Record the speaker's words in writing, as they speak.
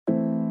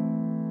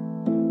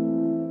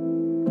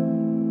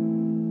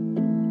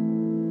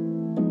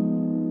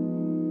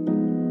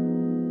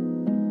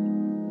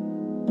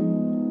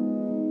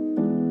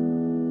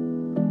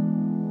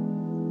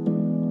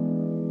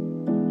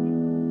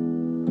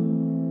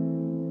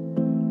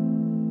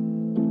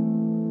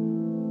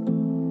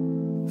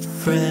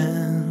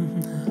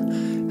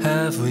Friend,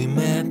 have we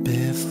met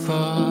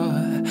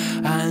before?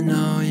 I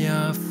know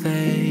your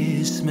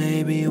face,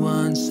 maybe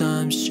once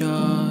I'm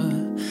sure.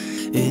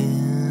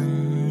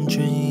 In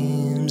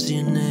dreams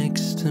you're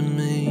next to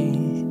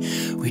me,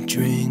 we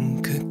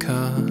drink a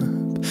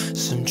cup,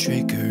 some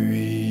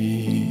trickery.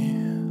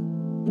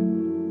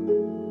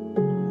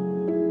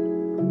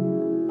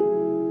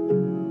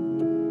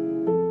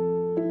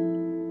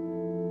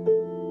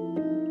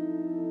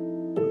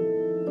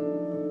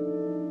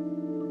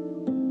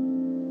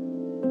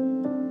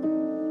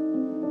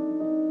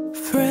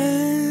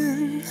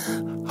 Friend,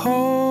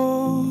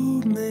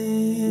 hold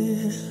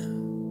me,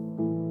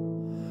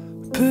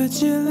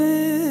 put your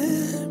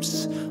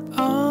lips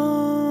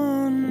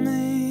on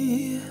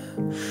me,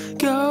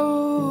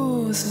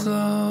 go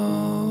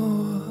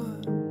slow.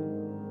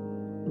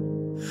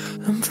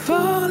 I'm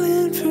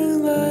falling for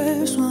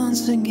lives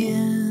once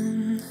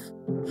again.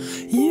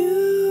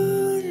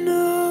 You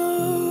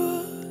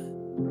know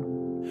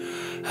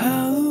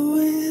how the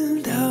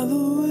wind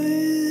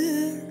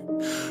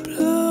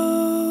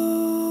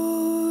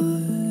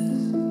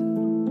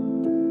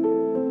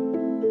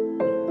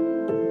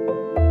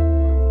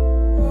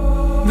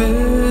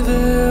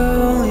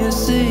Vedel your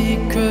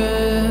secrets.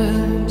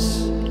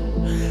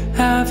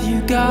 Have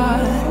you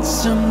got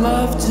some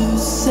love to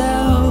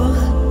sell?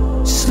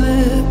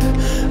 Slip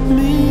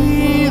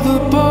me the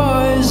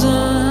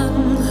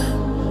poison.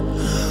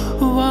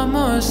 One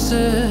more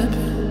sip,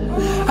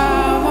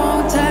 I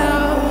won't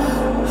tell.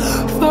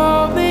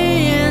 Fold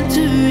me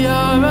into your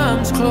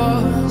arms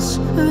close.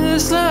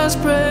 This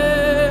last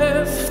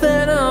breath,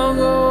 then I'll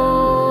go.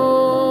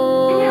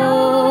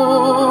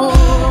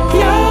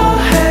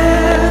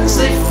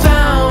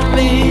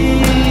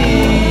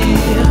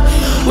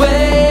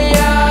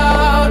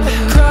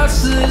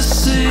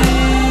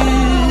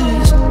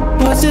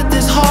 Was it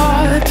this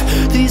heart,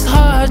 these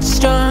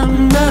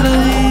heartstrung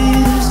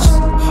melodies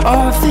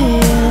of the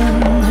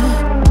end?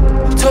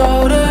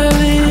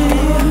 Totally,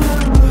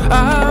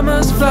 I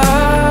must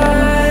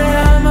fly,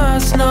 I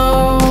must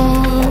know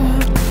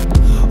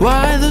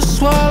why the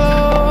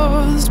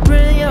swallows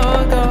bring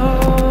your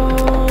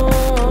gold.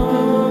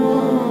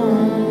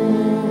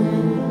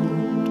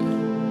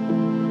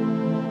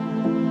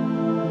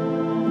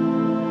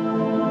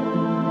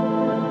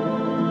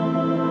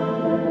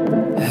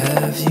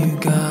 Have you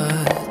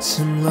got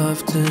some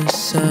love to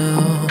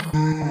sell?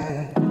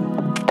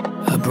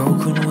 A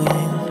broken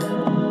wing,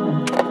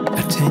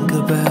 a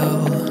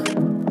Tinkerbell,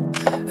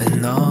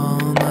 and all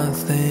my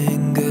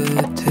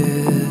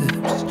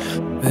fingertips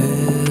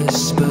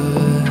whisper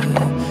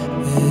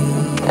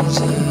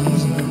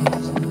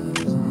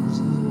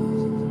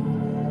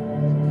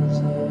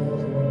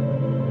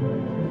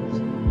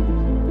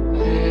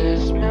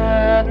this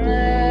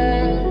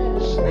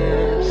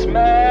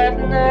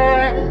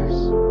madness,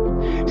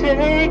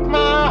 take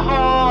my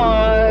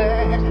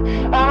heart,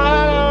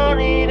 I don't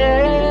need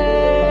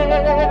it,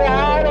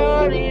 I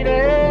don't need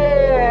it.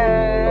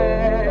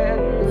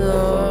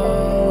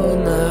 No,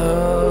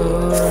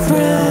 no.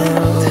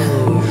 Friend,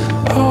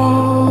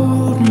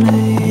 hold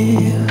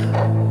me,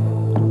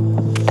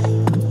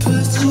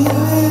 put your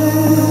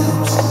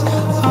lips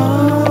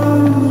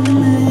on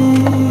me,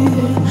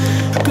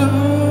 go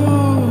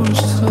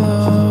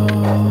slow.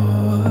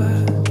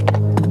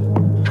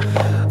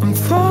 I'm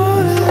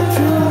falling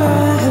for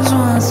lies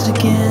once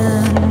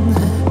again.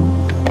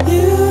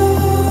 You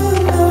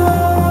know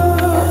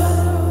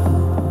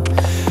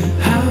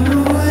how the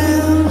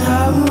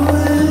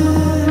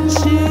wind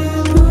she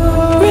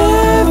blows.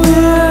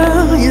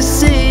 Reveal your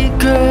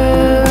secrets.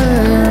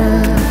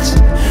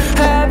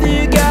 Have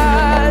you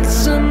got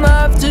some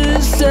love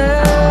to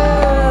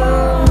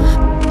sell?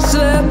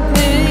 Slip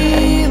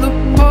me the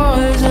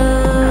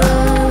poison.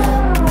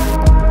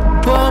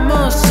 One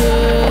more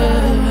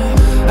sip,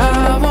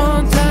 I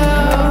won't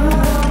tell.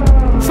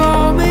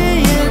 Fold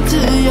me into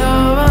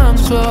your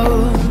arms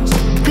close.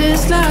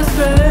 This last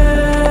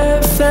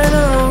breath and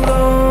I'll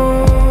go.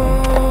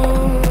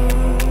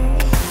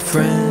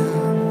 Friend,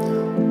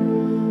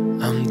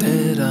 I'm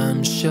dead,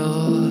 I'm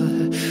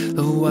sure.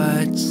 The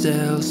white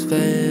sails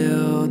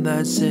fail,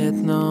 that's it,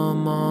 no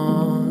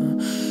more.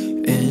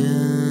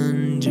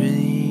 In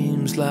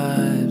dreams,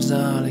 lives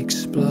I'll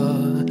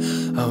explore.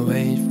 I'll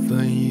wait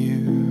for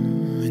you.